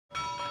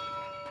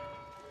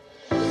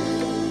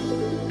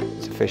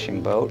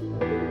fishing boat.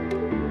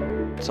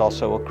 It's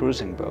also a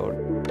cruising boat.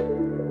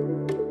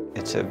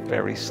 It's a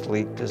very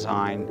sleek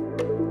design.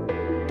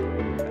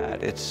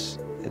 It's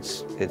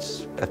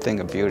a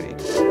thing of beauty.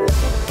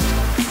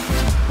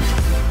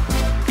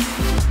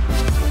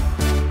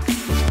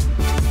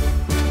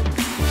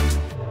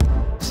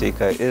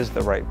 Sika is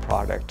the right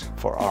product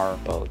for our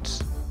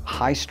boats.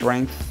 High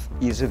strength,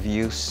 ease of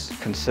use,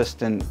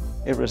 consistent.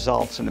 It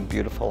results in a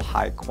beautiful,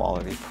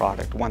 high-quality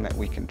product, one that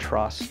we can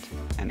trust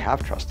and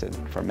have trusted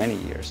for many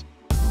years.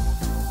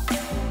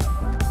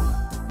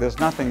 There's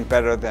nothing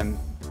better than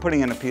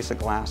putting in a piece of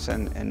glass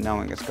and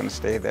knowing it's going to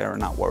stay there and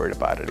not worried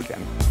about it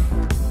again.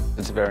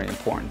 It's a very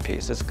important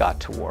piece. It's got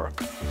to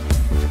work.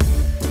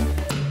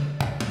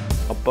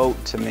 A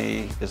boat, to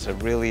me, is a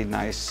really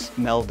nice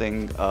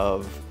melding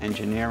of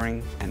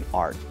engineering and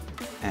art.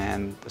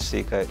 And the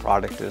Sika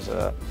product is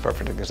a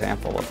perfect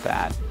example of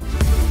that.